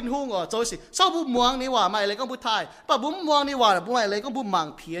ยจินหงโจสิชอบบัวหมวงนี่ว่าไม่อะไรก็บัวไทยป่ะบัวหมวงนี่ว่าบัวอะไรก็บัวมัง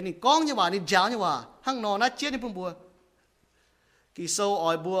เพียนี่ก้องนี่ว่านี่เจ้านี่ว่าหั่งนอน่าเจี๊ยนี่ปุ่นบัวกี่โซอ้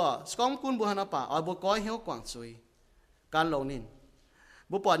อยบัวสกอมกุนบัวฮันน่ะป่ะอ้อยบัวก้อยเหี้ยวกวางซุยการลงนิน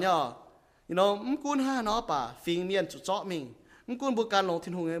บัวปอดเนี่ยมึงกุนห้าเนาะป่ะฟิงเมียนจุเจาะมิง quân bùa can lồng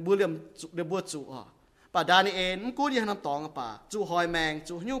thiên hùng bùa liềm bùa chủ bà Daniel quân đi nằm tòng bà chủ hỏi mèng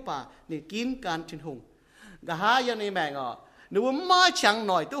chủ nhiêu bà nè kín can thiên hùng gà há yên này mèng nếu mai chẳng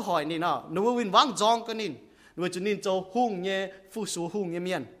nổi tôi hỏi nè nếu win vắng giong cái nín nếu chúng nín châu hùng nhé phu số hùng nhé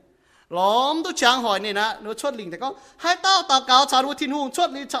miền lóm tôi chẳng hỏi nè nếu chốt linh thì có hai tao cáo trả đua thiên hùng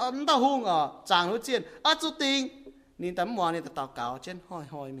chốt ní chọn tao hùng chẳng nói chuyện chú tình nín tấm mò nín tao cáo trên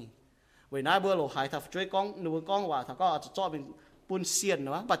hỏi mình vậy nãy bữa lộ hải thằng chơi con nếu conว่าthằng có cho mìnhปุ่นเสียนน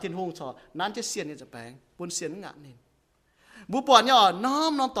ะบัดเทียนหงชอนั้นจะเสียนเนี่ยจะแปลงปุ่นเสียนงานนี่บุปผาเนี่ยน้อ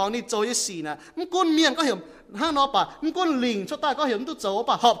มตองนี่โจยสีนะมันก้นเมียนก็เห็นห้างนอป่ะมันก้นลิงชดใต้ก็เห็นตู้โจ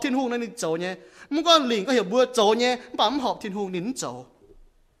ป่ะหอบเทียนหงนั่นนี่โจเนี่ยมันก้นลิงก็เห็นบัวโจเนี่ยป่ะมันหอบเทียนหงนี่โจ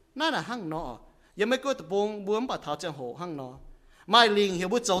นั่นน่ะห้างนอยังไม่ก็ตะปงบัวป่ะเท้าเจ้าโหห้างนอไม่ลิงเห็น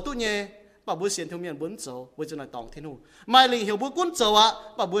บัวโจตู้เนี่ยป่ะบัวเสียนทุ่มเมียนบัวโจบัวจะไหนตองเทียนหงไม่ลิงเห็นบัวกุ้นโจ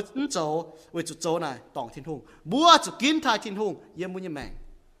ป่ะบัวโจบัวจุดโจไหนตองเทียนหงบัวจุดกินทายเทียนหงยังบุญยังแมง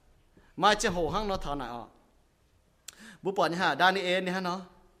มาเจ้าโหห้างนอเท่าไหนบุปผาเนี่ยฮะดานิเอลเนี่ยฮะเนาะ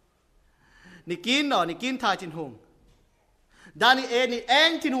นี่กินนี่กินทายทินหงดานิเอลนี่เอง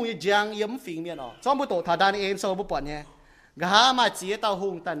ทินหงยังจังย้ำฟิงเมียนซ้อมบุตรถ้าดานิเอลซ้อมบุปผาเนี่ยกะฮามาเจียเต้าห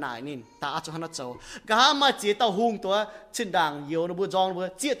งแต่ไหนนินตาอาจจะฮันนัดโจกะฮามาเจียเต้าหงตัวชินดังเยียวนบุจองบุ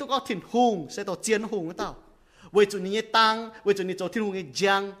เจียตัวก็ทินหงใส่ตัวเจียนหงก็เต้าเวจุนี้ตังเวจุนี้โจทินหงยัง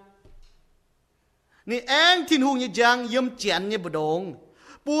จังนี่เองทินหงยังจังย้ำเจียนเนี่ยบุดง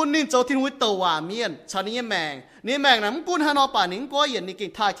ปูนนี่โจทินหุยเตว่าเมียนชานี้แมงนี่แมงนะมึงกุนฮานอป่านิ่งก็เย็นนี่กิ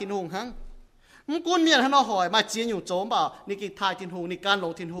นทายทินหงฮังมึงกุนเมียนฮานอหอยมาเจียนอยู่โจมเปล่านี่กินทายทินหงนี่การล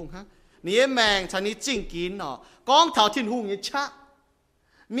งทินหงฮังนี่แมงชานี้จิ้งกินกองเท้าทินหงยังชะ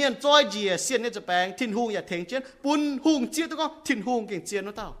เมียนจ้อยเจียเสียนเนี่ยจะแปลงทินหงอย่าเถงเจียนปูนหงเจียตัวก็ทินหงเก่งเจียนน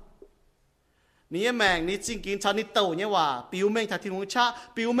ะเต้านี่แมงนี่จิ้งกินชานี้เต่าเนี่ยว่าปิวเมงทาทินหงชะ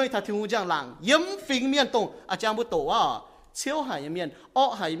ปิวเมงทาทินหงย่างหลังย้ำฟิงเมียนตรงอาจารย์บุตโตว่าเชี่ยวหายเมียนอ้อ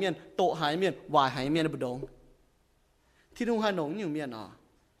หายเมียนโตหายเมียนวายหายเมียนบุดงที่นุ่งหายหนงอยู่เมียน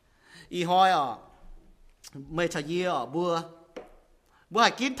อีหอยไม่ชะเยี่ยบัวหา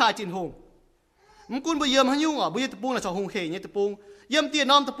ยกินทายจินหงมึงกุนบัวเยี่ยมหันยุ่งบัวเยี่ยตะปุงละชาวหงเขยเนี่ยตะปุงเยี่ยมเตี้ย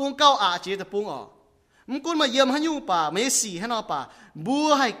น้อมตะปุงเก้าเจียตะปุงมึงกุนมาเยี่ยมหันยุ่งป่าไม่สีให้นอป่าบัว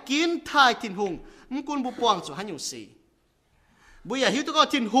หายกินทายจินหงมึงกุนบัวปวงสุหันยุ่งสีบัวใหญ่หิวตะก็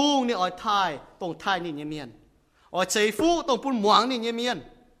จินหงเนี่ยอ้อยทายตรงทายนี่เนี่ยเมียนใจฟูตรงปุ่นหมวงนี่เนี่ยเมียน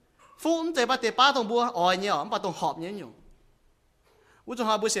ฟูมันใจปะเตป้าตรงบัวเนี่ยมันปะตรงหอบเนี่ยอยู่วุ้งห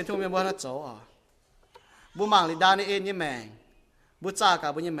าบัวเสียนทุ่งเมียนบัวนัดโจบัวมังลิดาในเอ็นเนี่ยแมงบัวจ้ากา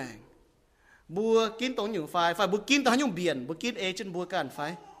บัวเนี่ยแมงบัวกินตรงอยู่ไฟบัวกินแต่หันยุ่งเบียนบัวกินเอจนบัวกันไฟ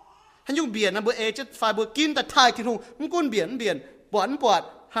หันยุ่งเบียนนะบัวเอจนไฟบัวกินแต่ทายทิ้งหงมันกุ้นเบียนปวด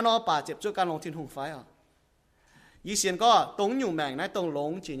ฮันอป่าเจ็บช่วยการลงทิ้งหงไฟยี่เสียนก็ตรงอยู่แมงนะตรงหล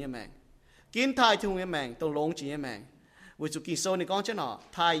งจีเนี่ยแมงกินทายทุ่งแมงตรงลงจีแมงวิจุกินโซนี่ก้อนเจ้าหน่อ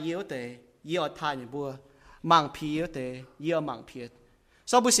ทายเยี่ยวเตะเยี่ยวทายอย่างบัวมังพีเยี่ยวเตะเยี่ยวมังพี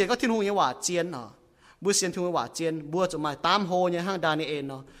ซอบุเสียก็ทิ้งหูยังว่าเจียนเนาะบุเสียนทุ่งว่าเจียนบัวจะมาตามโฮเนี่ยห้างดานี่เอง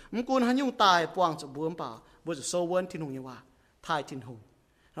เนาะมันกูนหันยุ่งตายปวงจะบัวเปล่าบัวจะโซเวิร์นทิ้งหูยังว่าทายทิ้งหู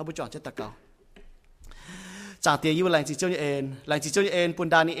เราบุจอดเจ้าตะเกาจากเตียยี่ว่าแรงจีเจ้าเอ็นปุ่น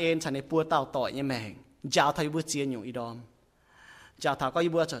ดานี่เองฉันในปัวเต่าต่อยเนี่ยแมงยาวไทยบัวเจียนอยู่อีดอมจากถาก็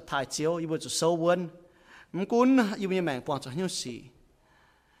ยี่บัวจะถ่ายเจียวยี่บัวจะโซเวิร์นมึงกุนยี่บัวแมงปวงจะหิ้วสี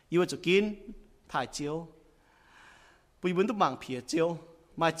ยี่บัวจะกินถ่ายเจียวปุยบุญตุบังเพียเจียว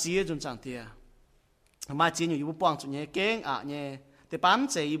มาเจียจนจังเตียมาเจียอยู่ยี่บัวปวงจะเนี่ยเก่งเนี่ยแต่ปั๊ม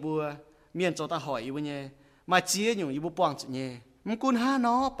เจยี่บัวเมียนจะตาหอยยี่บัวเนี่ยมาเจียอยู่ยี่บัวปวงจะเนี่ยมึงกุนห้า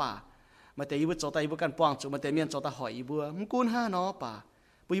น้อป่ามาแต่ยี่บัวจะตายี่บัวกันปวงจะมาแต่เมียนจะตาหอยยี่บัวมึงกุนห้าน้อป่า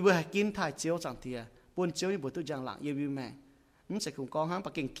ปุยบัวให้กินถ่ายเจียวจังเตียปุ่นเจียวยี่บัวตุจังหลังยี่บัวแมงมึงใส่ขุมกองห้างปา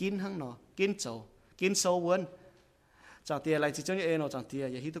กเก่งกินห้างเนาะกินโซเวิร์นจังเตียอะไรจีเจ้าเนี่ยเองเนาะจังเตีย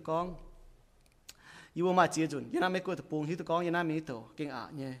อย่าฮิตตุกองยูว่ามาเจียจุนยันน่าไม่กลัวตะปูฮิตตุกองยันน่ามีโตเก่ง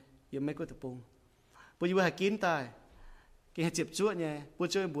เนี่ยยังไม่กลัวตะปูปุยยูให้กินตายเก่งให้เจ็บชั่วเนี่ยปุย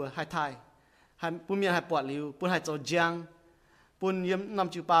เจ้าบัวให้ทายให้ปุยเมียนให้ปวดริ้วปุยให้โจจังปุยยิ้มน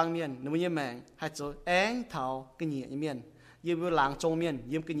ำจูปางเมียนหนุ่มยิ้มแมงให้โจแองเท้ากระเหยี่ยเมียนยิ้มบัวหลังจงเมียน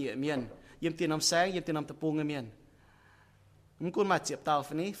ยิ้มกระเหยี่ยเมียนยิ้มตีน้ำแสงยิ้มตีน้ำตะปูเมียนมึงกุนมาเจ็บเตา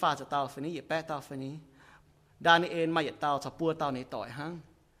ฝันนี้ฟ้าจะเตาฝันนี้อย่าแปะเตาฝันนี้ดานี่เอ็นมาอย่าเตาจะปัวเตาในต่อยหัง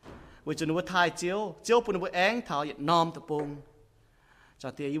วิจนุวัฒน์เจียวปุ่นวัวแองเท้าอย่านอมตะปงจะ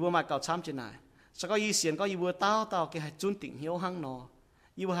เตียยี่บัวมาเก่าช้ำจีน่ายสักก็ยี่เสียนก็ยี่บัวเตาแกให้จุนติ่งเหี้ยวหังนอ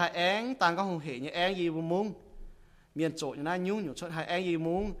ยี่บัวให้แองต่างก็หงเหยเนี่ยแองยี่บัวมุ้งเมียนโจอยู่น่ายุ่งอยู่ชดให้แองยี่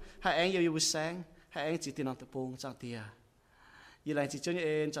มุ้งให้แองยี่บัวแสงให้แองจีตีนอมตะปงจังเตียยี่แรงจีเจ้าเนี่ยเ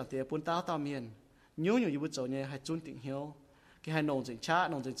อ็นจังเตียปุ่นเตาเมียนยุ่งอยู่ยี่บัวโจเนี่ยให้จุนติ่งเหี้ยวcái hai nông dân cha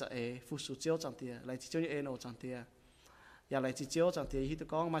nông dân cha phụ số chiếu chẳng tiền lại chỉ cho như nông chẳng tiền อย่าไหลจีเจียวจังเตียฮิต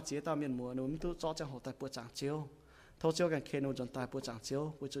ก้องมาเจียตาเมียนมัวนุ่มตู้จ่อจังหัวตายปวดจังเจียวทเจียวกันเคนูจนตายปวดจังเจียว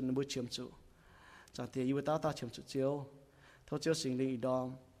ปวดจนนุ่มเชื่อมจุจังเตียยูตาเชื่อมจุเจียวทเจียวสิ่งลิงอีดอม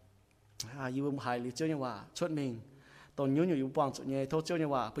ยูหายหรือเจียวยังว่าชดมิงตอนยุ่งอยู่ปองจุเนี่ยทเจียวยั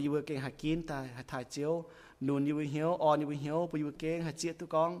งว่าไปยูเก่งหากินตายหาถ่ายเจียวนูนยูเหี่ยวอ่อนยูเหี่ยวไปยูเก่งหาเจียตุ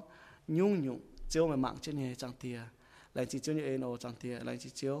ก้องยุ่งเจียวมันมั่งเช่นเนี่ยจังเตียไหลจีเจียวนี่เองโอจังเตียไหลจี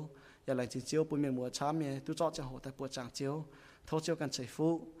เจียวอย่าไหลจีเจียวปุ่นเมียนมัวช้ำเนี่ยตู้จ่อจังหัวตายปวดจังเจียวทเจียวกันใส่ฟู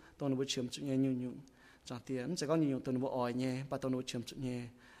ตัวนุ่มเชื่อมจุเนี่ยยุ่งจังเตียมันจะก็ยุ่งตัวนุ่มอ่อยเนี่ยปะตัวนุ่มเชื่อมจุเนี่ย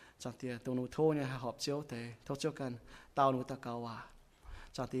จังเตียตัวนุ่มโทเนี่ยหอบเจียวแต่ทเจียวกันเตานุ่มตะเกาว่า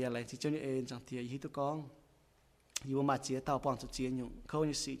จังเตียไหลจีเจียวนี่เองจังเตียยี่ตุก้องอยู่มาเจียเตาปองจุเจียยุ่งเขาอ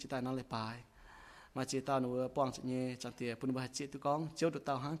ยู่สีจะตายนั่นเลยไปมาเจียเตาหนูปองจุเนี่ยจังเตียปุ่นบาเจียตุก้องเจียวดุเต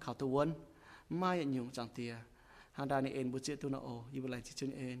าหางเขาตัววนไม่ยุ่งจังเตียหางดานี่เองบุเจียตุนโออยู่ไหลจีเจียว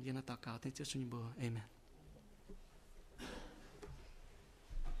นี่เองยันตะเกาเตเจียวชุนบัวเอเมน